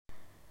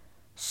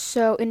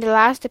So, in the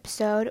last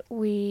episode,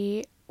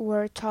 we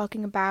were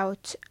talking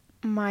about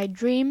my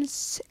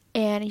dreams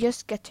and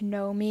just get to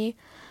know me.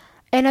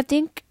 And I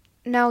think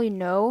now you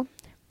know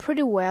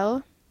pretty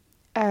well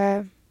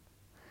uh,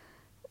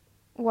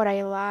 what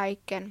I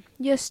like and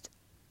just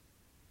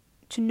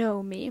to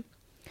know me.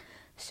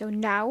 So,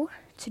 now,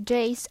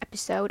 today's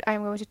episode,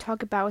 I'm going to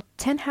talk about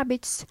 10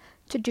 habits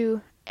to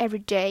do every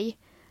day,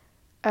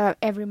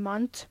 every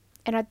month.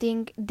 And I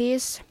think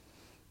these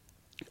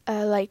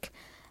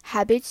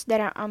habits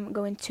that I'm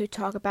going to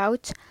talk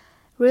about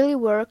really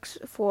works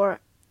for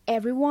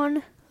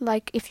everyone.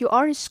 Like if you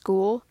are in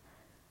school,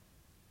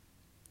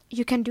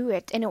 you can do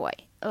it anyway.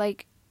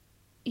 Like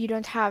you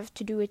don't have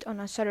to do it on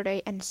a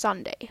Saturday and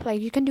Sunday. Like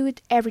you can do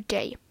it every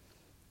day.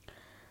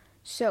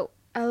 So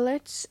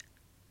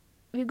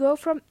we go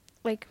from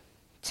like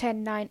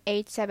 10, 9,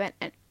 8, 7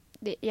 and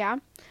yeah.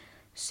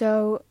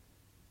 So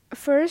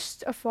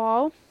first of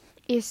all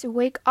is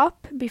wake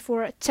up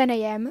before 10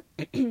 a.m.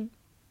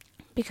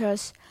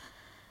 because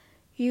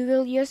you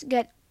will just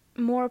get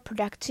more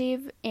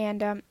productive.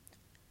 And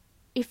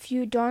if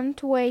you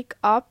don't wake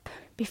up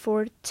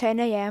before 10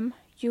 a.m.,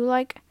 you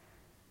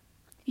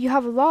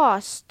have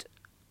lost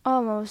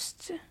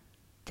almost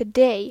the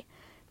day,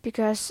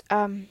 because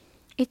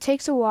it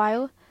takes a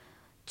while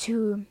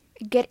to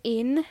get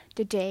in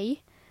the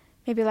day,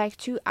 maybe like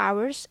 2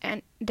 hours,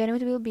 and then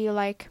it will be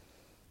like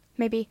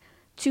maybe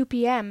 2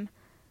 p.m.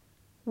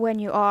 when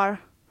you are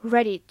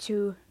ready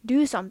to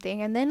do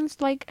something, and then it's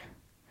like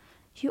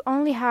you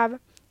only have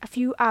a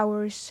few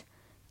hours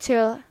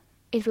till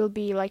it will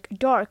be like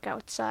dark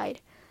outside.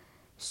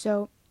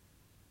 So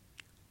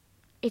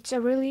it's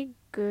a really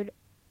good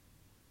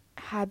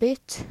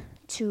habit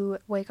to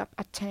wake up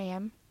at 10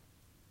 a.m.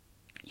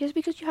 just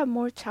because you have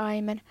more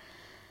time and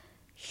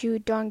you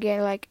don't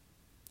get like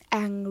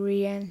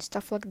angry and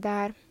stuff like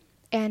that.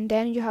 And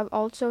then you have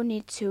also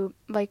need to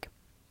like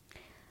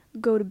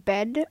go to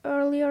bed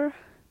earlier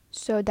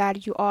so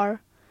that you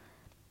are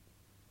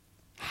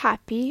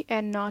happy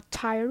and not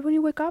tired when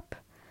you wake up.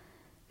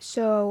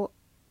 So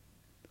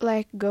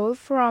like go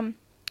from,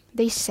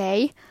 they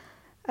say,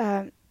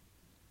 like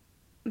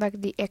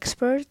the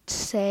experts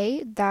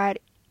say that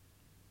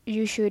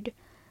you should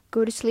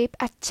go to sleep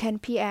at 10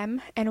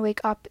 p.m. and wake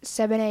up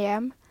 7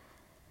 a.m.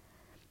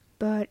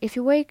 But if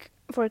you wake,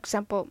 for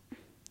example,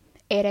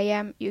 8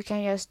 a.m., you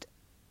can just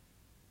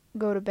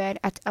go to bed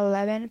at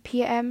 11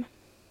 p.m.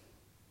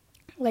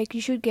 Like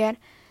you should get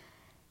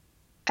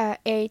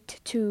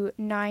 8 to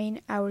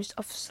 9 hours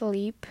of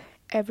sleep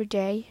every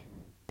day,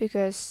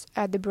 because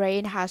the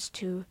brain has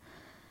to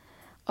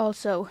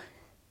also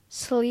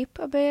sleep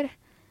a bit.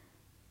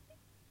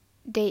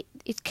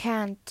 It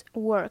can't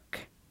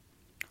work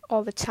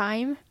all the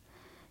time,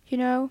 you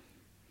know.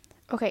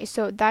 Okay,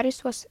 so that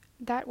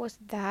was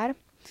that.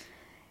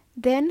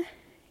 Then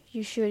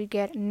you should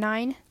get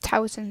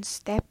 9,000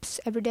 steps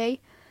every day,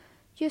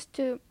 just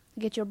to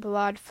get your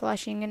blood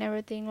flushing and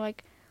everything.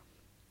 Like,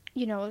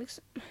 you know,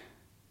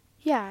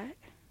 yeah.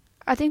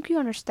 I think you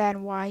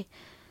understand why.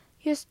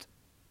 Just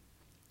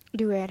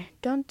do it.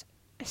 Don't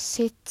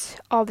sit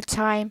all the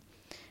time.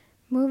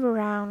 Move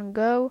around.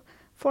 Go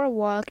for a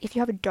walk. If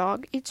you have a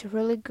dog, it's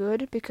really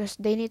good because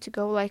they need to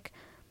go like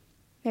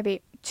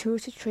maybe 2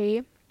 to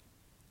 3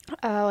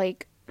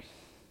 like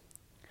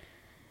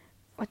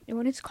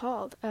what it's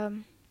called,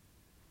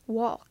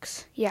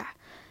 walks. Yeah.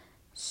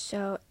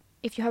 So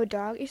if you have a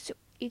dog,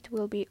 it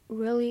will be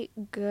really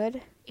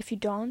good. If you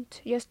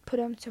don't, just put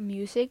on some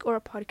music or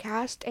a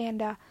podcast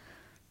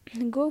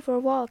and go for a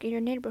walk in your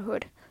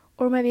neighborhood,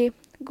 or maybe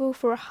go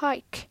for a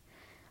hike.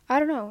 I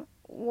don't know,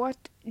 what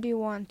do you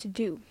want to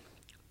do?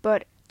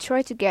 But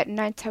try to get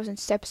 9,000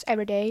 steps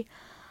every day.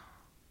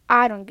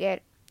 I don't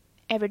get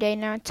every day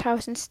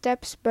 9,000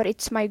 steps, but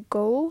it's my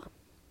goal.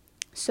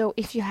 So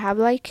if you have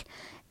like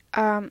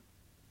a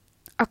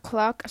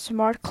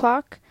smart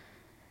clock,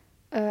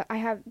 I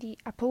have the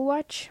Apple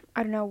Watch.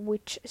 I don't know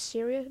which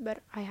series, but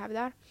I have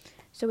that.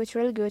 So it's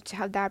really good to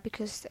have that,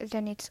 because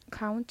then it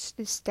counts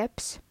the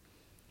steps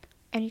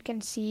and you can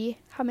see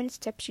how many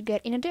steps you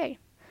get in a day.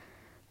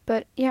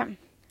 But yeah,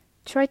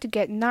 try to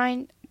get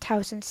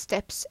 9,000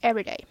 steps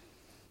every day.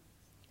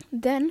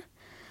 Then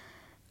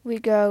we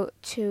go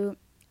to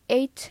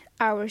 8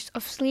 hours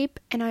of sleep,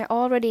 and I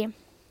already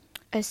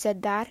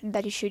said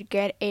that you should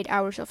get 8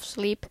 hours of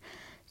sleep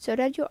so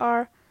that you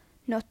are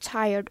not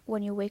tired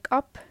when you wake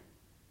up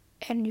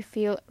and you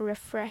feel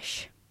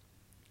refreshed.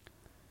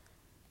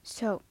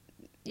 So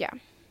yeah,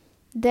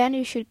 then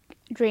you should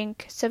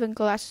drink 7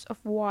 glasses of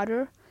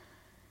water.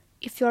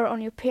 If you're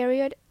on your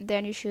period,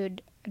 then you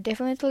should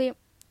definitely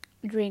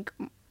drink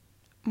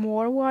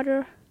more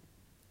water.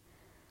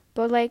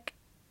 But like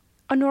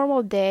a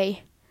normal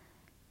day,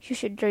 you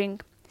should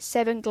drink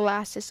 7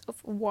 glasses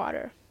of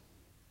water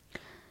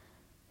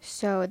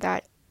so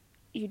that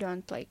you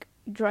don't like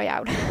dry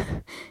out,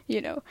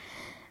 you know.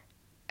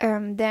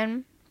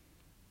 Then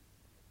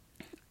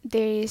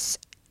there is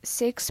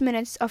 6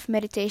 minutes of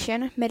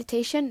meditation.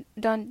 Meditation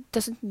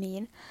doesn't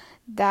mean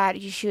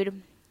that you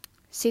should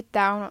sit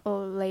down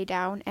or lay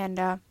down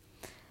and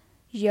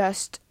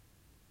just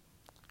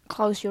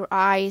close your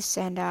eyes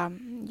and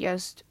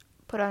just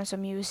put on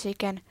some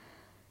music and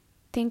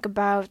think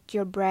about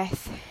your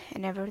breath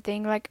and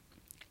everything. Like,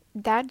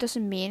 that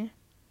doesn't mean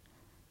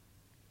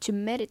to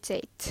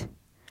meditate.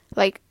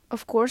 Like,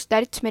 of course,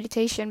 that it's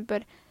meditation,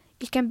 but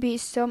it can be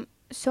so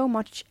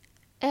much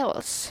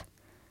else.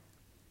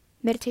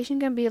 Meditation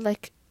can be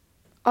like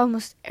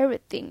almost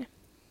everything.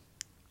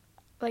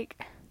 Like,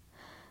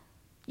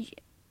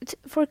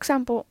 for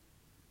example,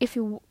 if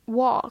you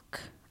walk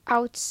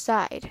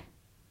outside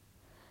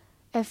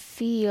and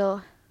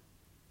feel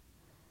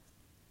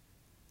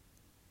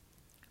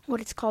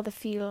what it's called, the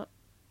feel,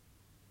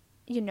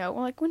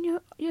 like when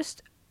you're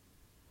just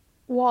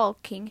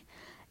walking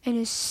and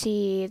you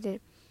see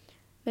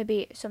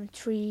maybe some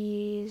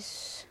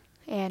trees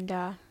and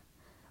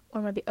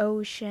or maybe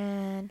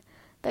ocean,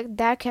 like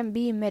that can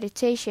be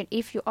meditation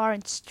if you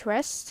aren't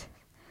stressed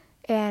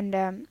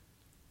and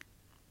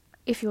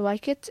if you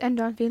like it and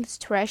don't feel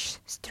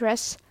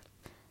stress,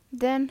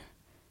 then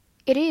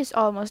it is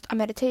almost a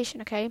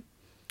meditation. Okay,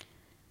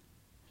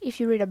 if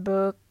you read a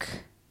book,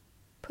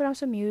 put on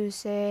some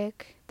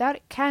music,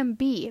 that can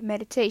be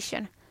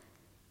meditation.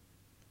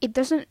 It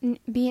doesn't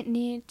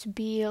need to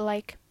be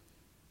like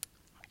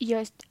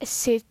just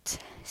sit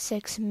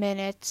 6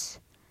 minutes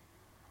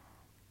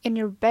in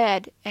your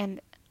bed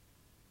and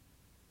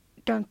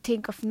don't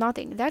think of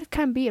nothing. That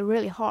can be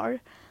really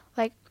hard.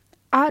 Like,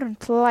 I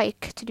don't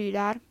like to do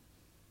that.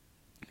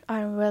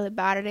 I'm really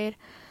bad at it.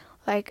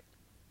 Like,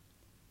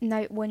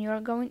 now when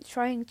you're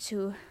trying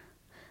to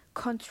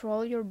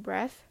control your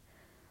breath,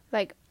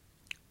 like,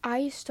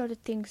 I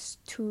started things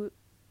too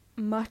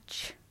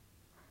much,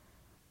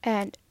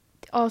 and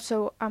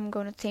also I'm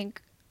gonna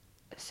think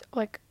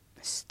like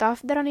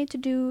stuff that I need to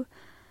do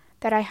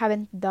that I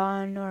haven't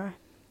done, or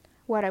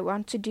what I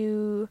want to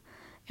do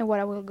and what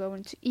I will go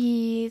to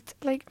eat,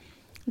 like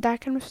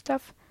that kind of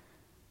stuff.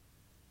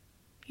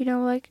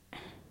 Like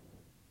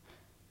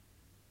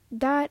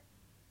that.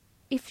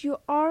 If you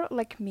are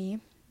like me,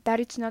 that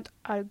it's not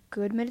a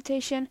good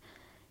meditation,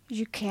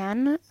 you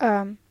can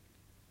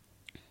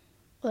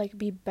like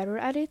be better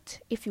at it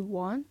if you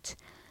want.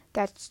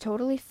 That's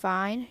totally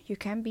fine. You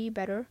can be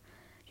better.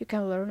 You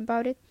can learn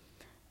about it.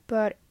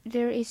 But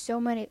there is so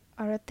many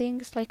other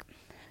things like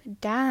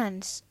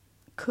dance,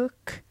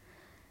 cook,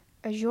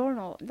 a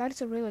journal.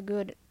 That's a really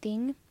good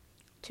thing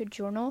to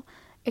journal,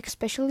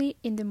 especially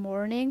in the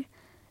morning,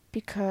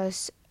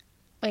 because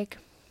like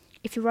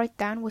if you write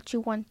down what you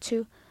want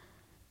to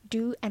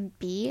do and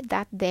be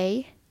that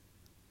day,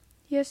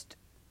 just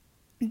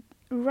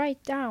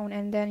write down,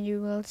 and then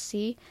you will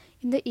see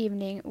in the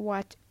evening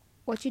what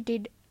you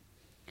did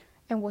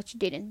and what you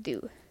didn't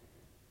do.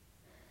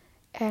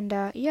 And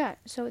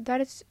so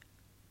that is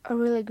a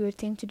really good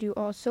thing to do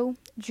also.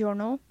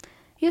 Journal,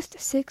 just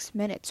 6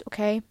 minutes,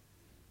 okay?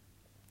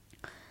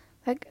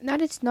 Like,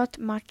 that is not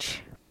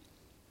much.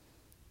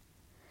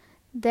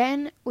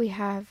 Then we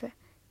have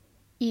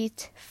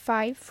eat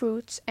 5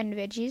 fruits and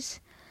veggies,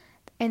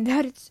 and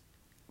that is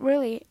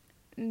really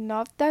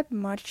not that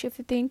much if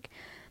you think.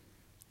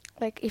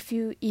 Like, if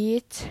you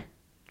eat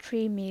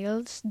 3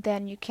 meals,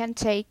 then you can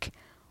take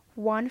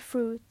 1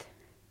 fruit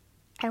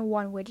and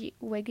 1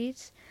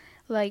 veggies,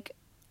 like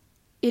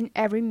in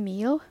every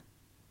meal.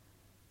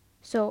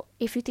 So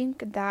if you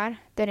think that,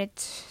 then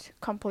it's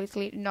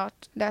completely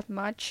not that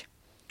much.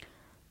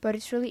 But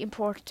it's really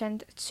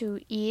important to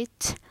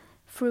eat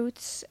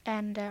fruits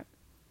and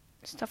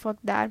stuff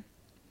like that.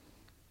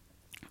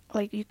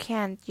 Like, you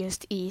can't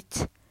just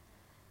eat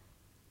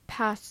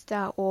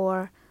pasta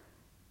or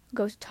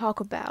go to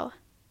Taco Bell.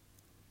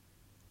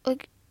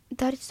 Like,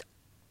 that is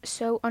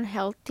so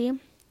unhealthy.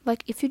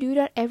 Like, if you do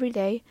that every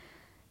day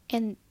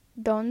and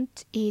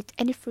don't eat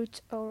any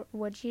fruits or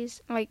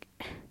veggies, like,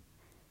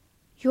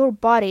 your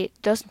body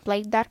doesn't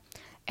like that,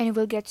 and it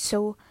will get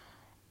so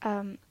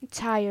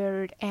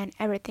tired and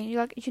everything.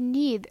 Like, you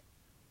need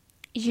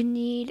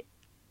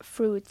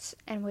fruits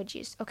and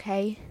veggies,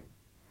 okay?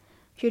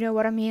 You know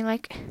what I mean?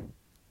 Like,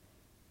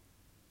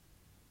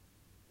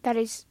 that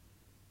is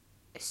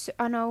so,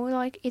 I know,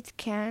 like, it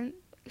can,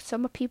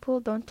 some people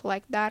don't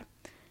like that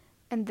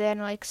and then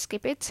like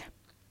skip it,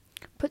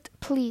 but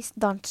please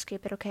don't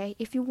skip it, okay?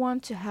 If you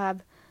want to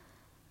have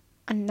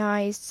a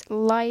nice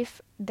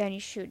life, then you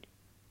should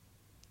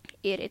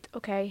eat it,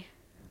 okay?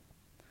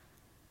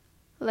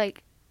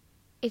 Like,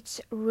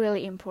 it's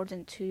really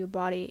important to your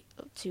body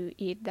to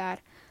eat that,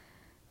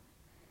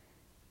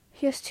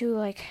 just to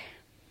like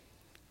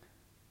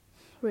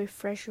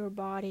refresh your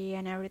body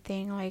and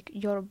everything, like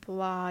your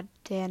blood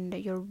and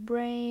your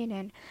brain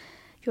and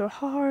your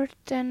heart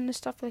and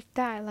stuff like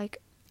that. Like,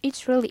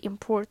 it's really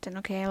important,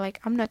 okay? Like,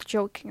 I'm not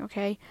joking,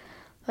 okay?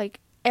 Like,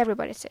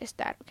 everybody says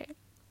that, okay?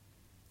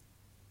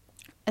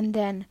 And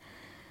then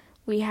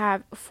we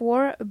have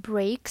 4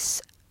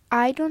 breaks.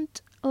 I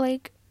don't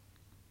like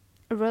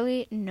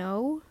really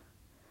know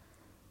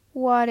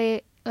what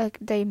it like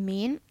they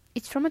mean.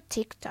 It's from a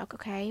TikTok,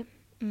 okay?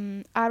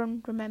 I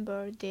don't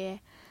remember the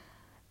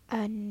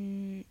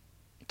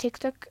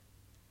TikTok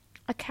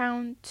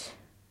account,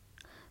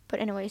 but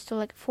anyway, so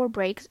like 4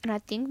 breaks, and I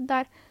think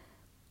that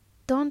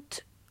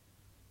don't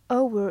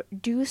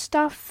overdo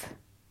stuff.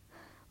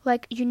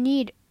 Like, you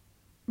need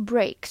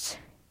breaks,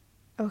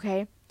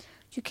 okay?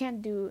 You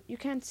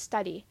can't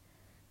study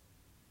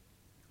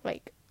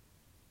like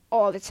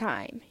all the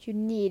time. You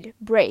need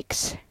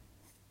breaks.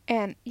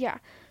 And yeah,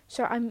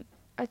 so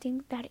I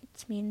think that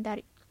it's mean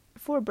that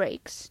for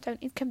breaks, then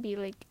it can be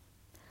like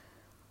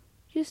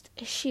just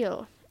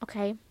chill,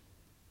 okay?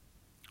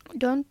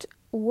 Don't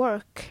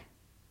work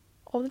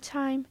all the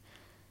time.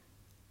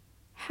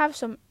 Have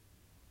some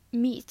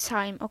me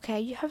time, okay?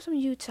 You have some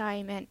you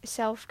time and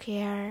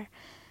self-care.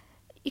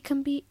 It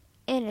can be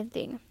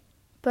anything,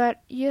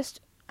 but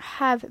just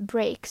have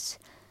breaks.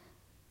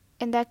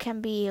 And that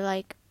can be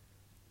like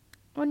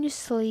when you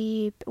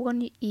sleep,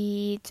 when you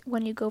eat,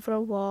 when you go for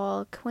a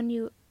walk, when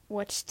you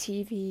watch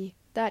TV.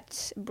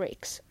 That's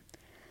breaks.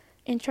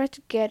 And try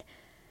to get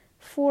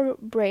 4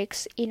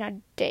 breaks in a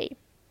day.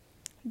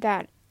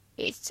 That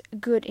is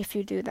good if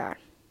you do that.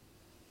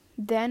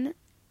 Then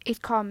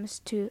it comes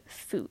to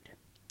food.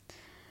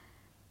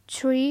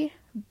 3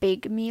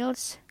 big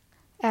meals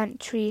and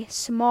 3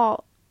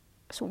 small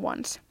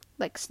ones,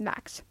 like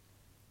snacks.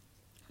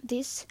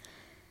 This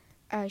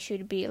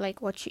should be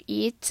like what you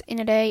eat in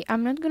a day.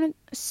 I'm not gonna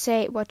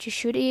say what you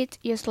should eat,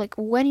 just like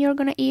when you're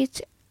gonna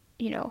eat,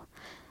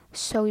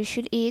 So you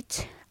should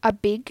eat a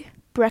big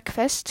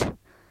breakfast,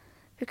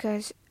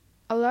 because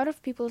a lot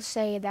of people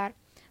say that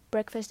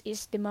breakfast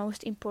is the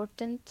most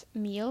important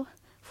meal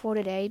for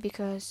the day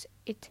because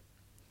it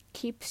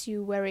keeps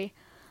you very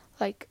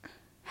like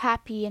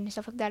happy and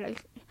stuff like that.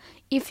 Like,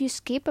 if you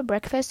skip a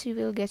breakfast, you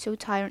will get so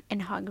tired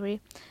and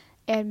hungry,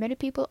 and many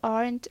people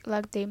aren't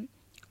like the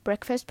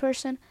breakfast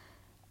person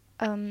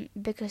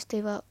because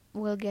they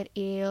will get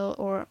ill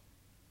or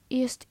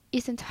just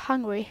isn't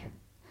hungry.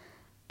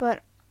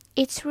 But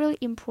it's really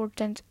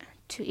important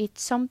to eat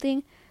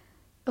something.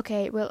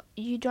 Okay, well,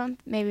 you don't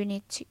maybe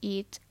need to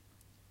eat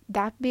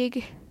that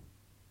big,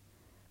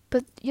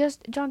 but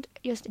just don't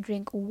just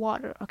drink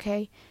water,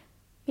 okay?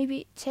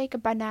 Maybe take a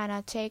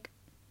banana, take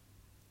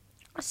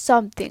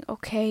something,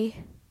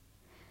 okay?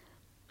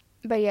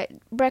 But yeah,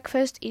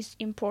 breakfast is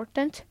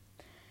important.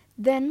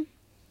 Then,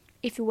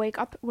 if you wake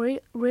up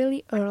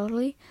really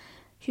early,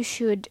 you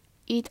should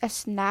eat a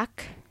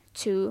snack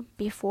too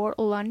before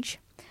lunch.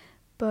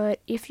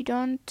 But if you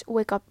don't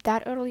wake up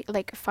that early,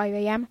 like 5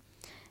 a.m.,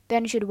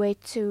 then you should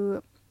wait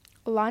to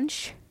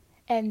lunch,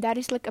 and that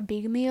is like a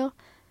big meal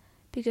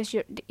because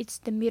it's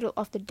the middle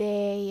of the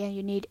day and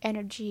you need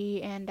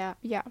energy and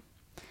yeah.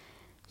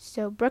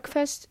 So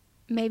breakfast,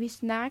 maybe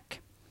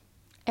snack,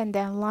 and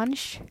then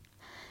lunch.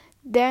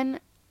 Then,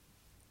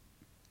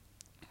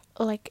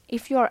 like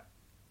if you're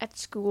at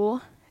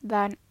school,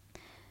 then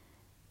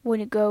when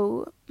you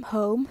go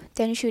home,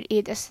 then you should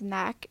eat a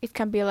snack. It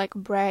can be like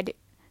bread,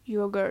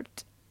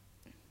 yogurt,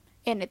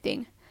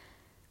 anything.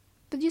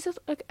 But just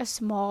like a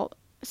small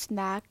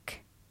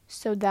snack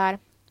so that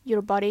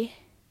your body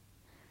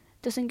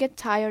doesn't get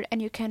tired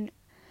and you can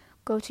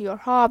go to your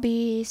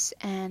hobbies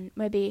and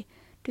maybe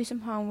do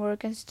some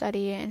homework and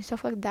study and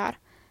stuff like that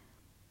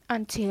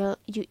until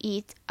you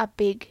eat a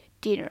big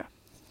dinner.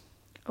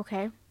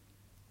 Okay?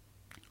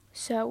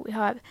 So we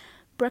have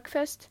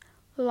breakfast,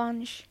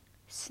 lunch,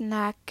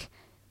 snack,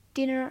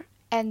 dinner,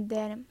 and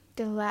then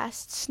the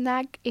last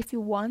snack if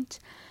you want.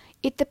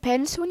 It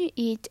depends when you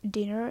eat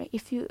dinner.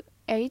 If you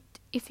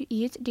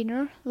eat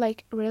dinner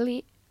like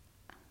really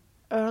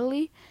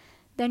early,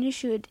 then you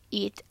should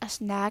eat a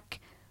snack.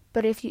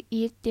 But if you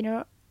eat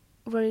dinner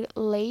very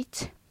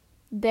late,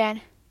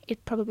 then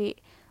it probably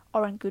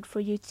aren't good for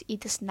you to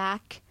eat a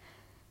snack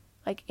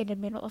like in the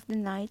middle of the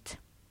night.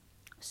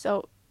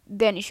 So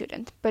then you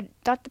shouldn't. But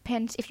that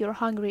depends if you're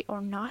hungry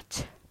or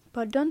not.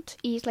 But don't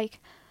eat like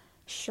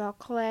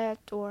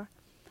chocolate or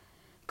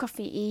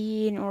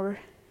caffeine or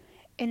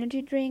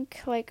energy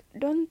drink. Like,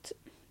 don't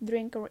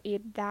drink or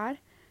eat that.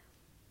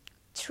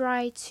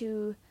 Try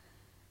to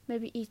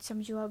maybe eat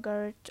some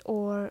yogurt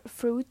or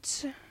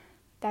fruits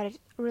that is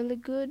really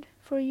good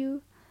for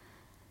you.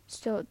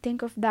 So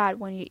think of that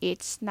when you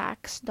eat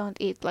snacks. Don't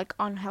eat like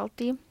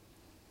unhealthy.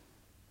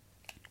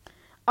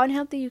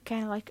 Unhealthy you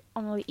can like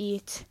only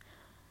eat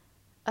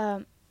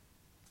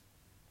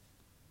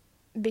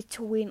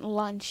between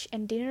lunch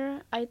and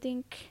dinner. I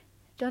think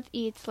don't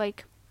eat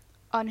like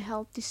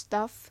unhealthy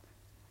stuff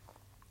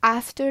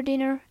after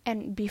dinner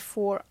and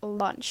before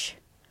lunch.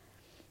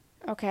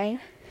 Okay?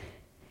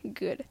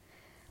 Good.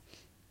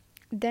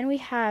 Then we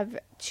have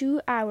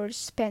 2 hours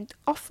spent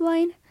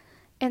offline,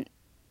 and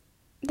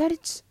that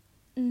is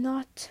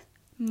not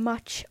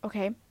much,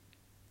 okay?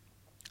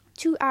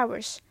 2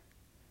 hours.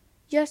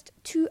 Just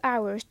 2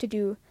 hours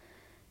to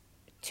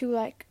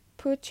like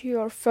put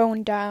your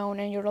phone down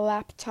and your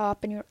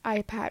laptop and your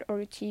iPad or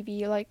your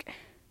TV. Like,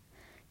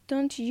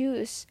 don't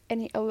use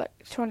any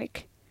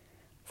electronic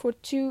for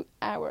 2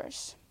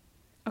 hours,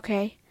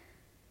 okay?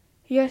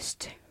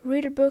 Just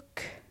read a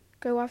book,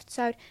 go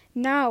outside.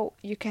 Now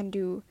you can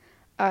do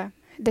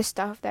the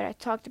stuff that I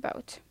talked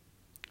about.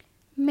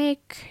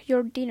 Make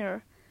your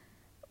dinner,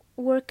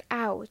 work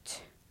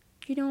out.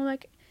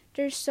 Like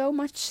there's so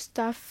much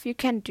stuff you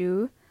can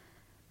do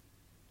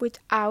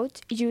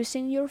without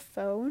using your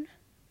phone.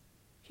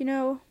 You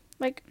know,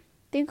 like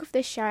think of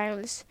the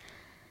childs,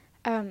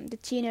 the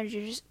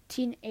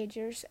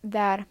teenagers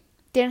that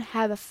didn't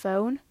have a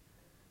phone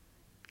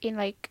in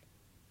like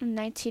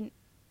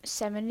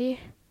 1970.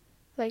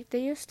 Like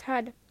they just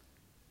had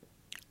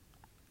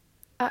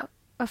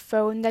a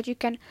phone that you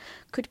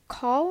could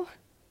call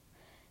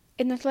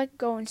and not like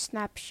go on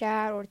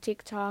Snapchat or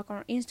TikTok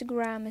or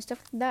Instagram and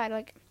stuff like that.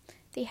 Like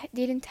they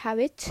didn't have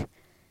it.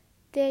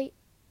 They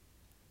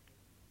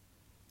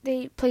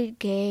played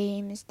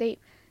games. They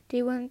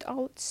went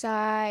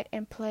outside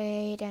and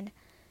played, and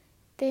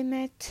they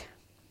met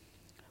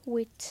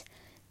with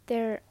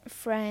their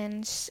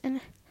friends,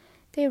 and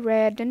they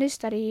read and they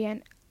study,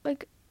 and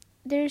like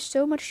there's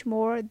so much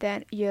more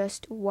than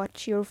just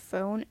watch your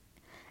phone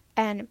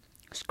and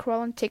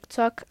scroll on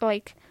TikTok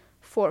like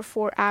for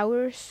 4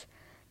 hours.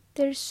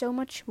 There's so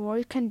much more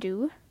you can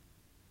do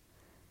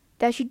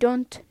that you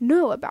don't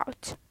know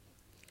about.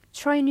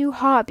 Try a new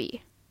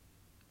hobby.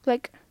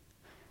 Like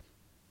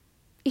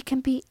it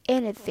can be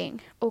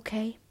anything,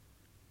 okay?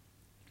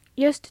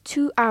 Just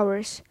 2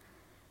 hours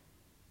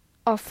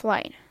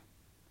offline,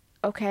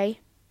 okay?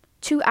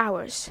 2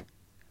 hours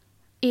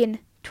in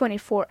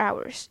 24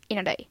 hours in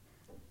a day.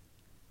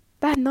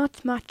 But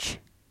not much.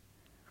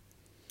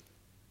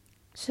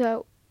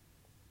 So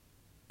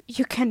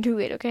you can do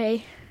it,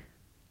 okay?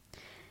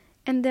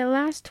 And the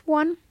last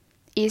one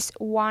is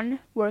one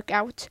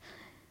workout.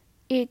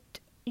 You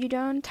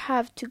don't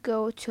have to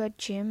go to a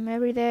gym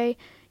every day.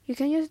 You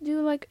can just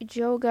do like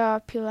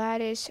yoga,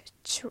 Pilates,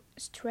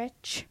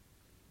 stretch.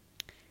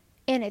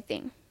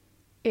 Anything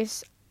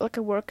is like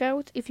a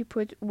workout if you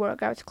put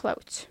workout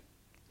clothes.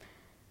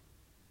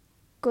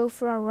 Go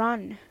for a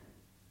run.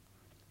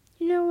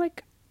 You know,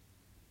 like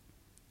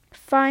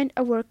find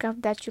a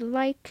workout that you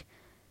like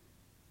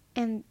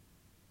and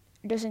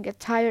doesn't get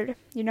tired,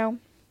 you know.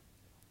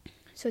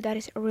 So that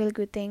is a really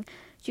good thing.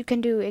 You can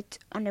do it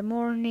on the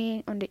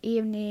morning, on the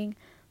evening,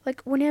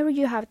 like whenever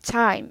you have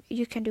time,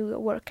 you can do a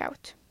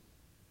workout.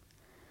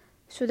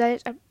 So that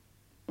is a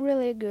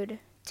really good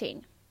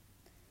thing.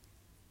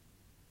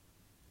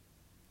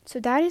 So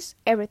that is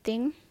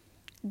everything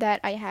that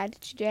I had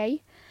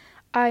today.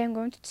 I am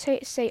going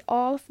to say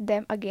all of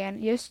them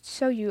again just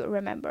so you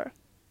remember.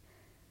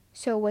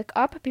 So wake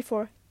up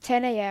before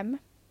 10 a.m.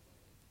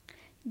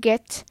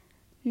 Get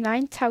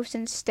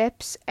 9,000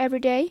 steps every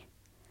day.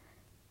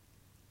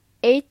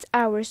 8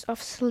 hours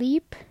of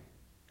sleep.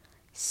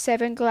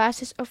 7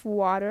 glasses of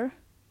water.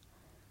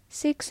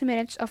 6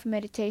 minutes of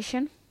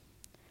meditation.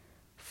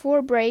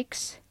 4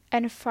 breaks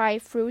and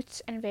 5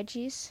 fruits and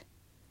veggies.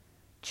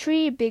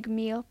 3 big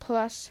meal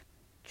plus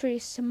 3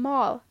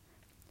 small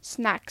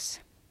snacks.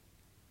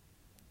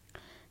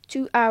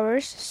 2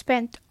 hours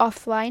spent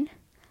offline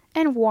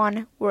and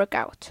 1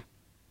 workout.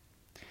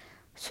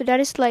 So that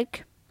is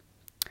like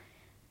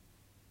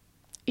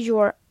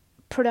your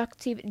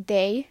productive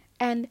day,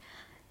 and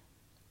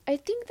I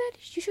think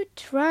that you should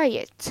try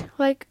it.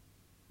 Like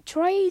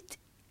try it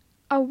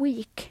a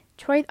week,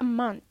 try it a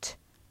month.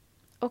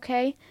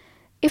 Okay?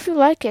 If you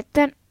like it,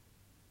 then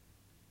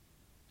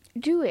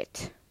do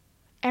it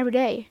every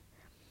day.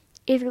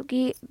 It will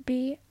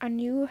be a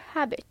new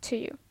habit to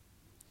you.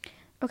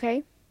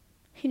 Okay?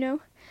 You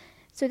know?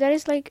 So that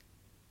is like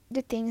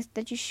the things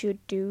that you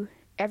should do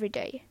every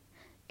day.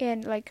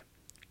 And like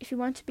if you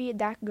want to be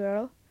that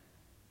girl,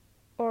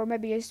 or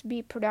maybe just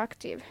be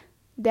productive,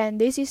 then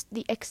this is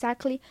the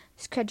exactly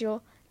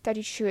schedule that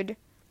you should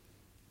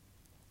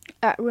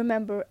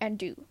remember and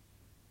do.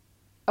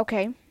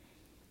 Okay?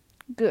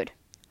 Good.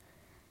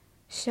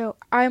 So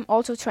I'm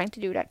also trying to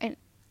do that, and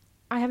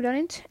I have done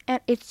it, and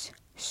it's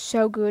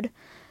so good.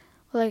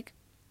 Like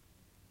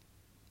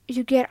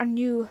you get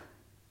a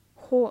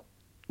whole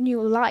new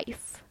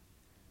life.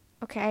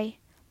 Okay?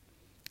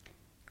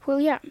 Well,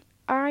 yeah,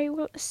 I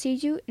will see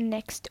you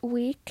next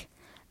week.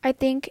 I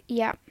think,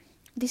 yeah,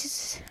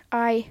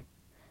 I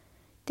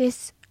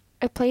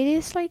play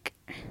this like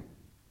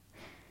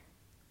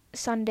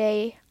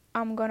Sunday.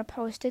 I'm gonna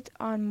post it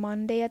on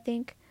Monday, I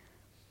think.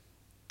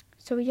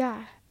 So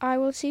yeah, I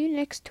will see you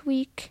next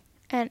week,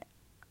 and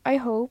I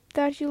hope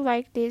that you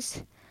like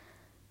this.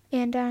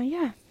 And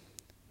yeah,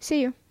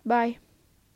 see you. Bye.